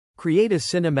Create a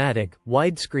cinematic,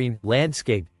 widescreen,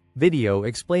 landscape video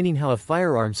explaining how a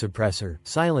firearm suppressor,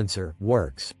 silencer,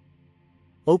 works.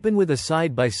 Open with a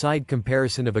side-by-side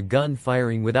comparison of a gun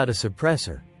firing without a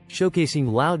suppressor,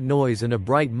 showcasing loud noise and a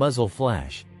bright muzzle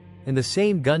flash, and the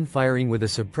same gun firing with a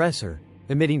suppressor,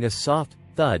 emitting a soft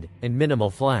thud and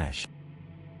minimal flash.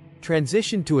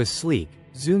 Transition to a sleek,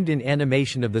 zoomed-in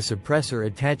animation of the suppressor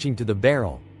attaching to the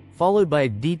barrel, followed by a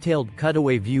detailed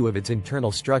cutaway view of its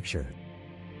internal structure.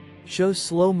 Show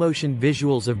slow-motion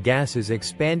visuals of gases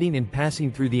expanding and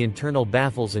passing through the internal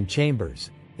baffles and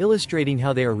chambers, illustrating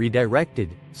how they are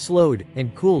redirected, slowed,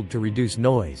 and cooled to reduce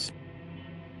noise.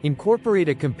 Incorporate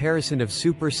a comparison of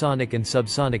supersonic and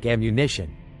subsonic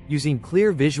ammunition, using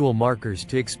clear visual markers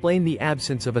to explain the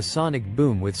absence of a sonic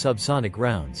boom with subsonic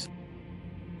rounds.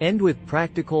 End with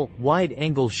practical,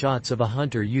 wide-angle shots of a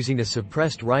hunter using a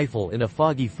suppressed rifle in a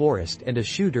foggy forest and a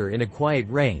shooter in a quiet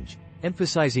range,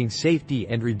 emphasizing safety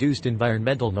and reduced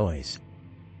environmental noise.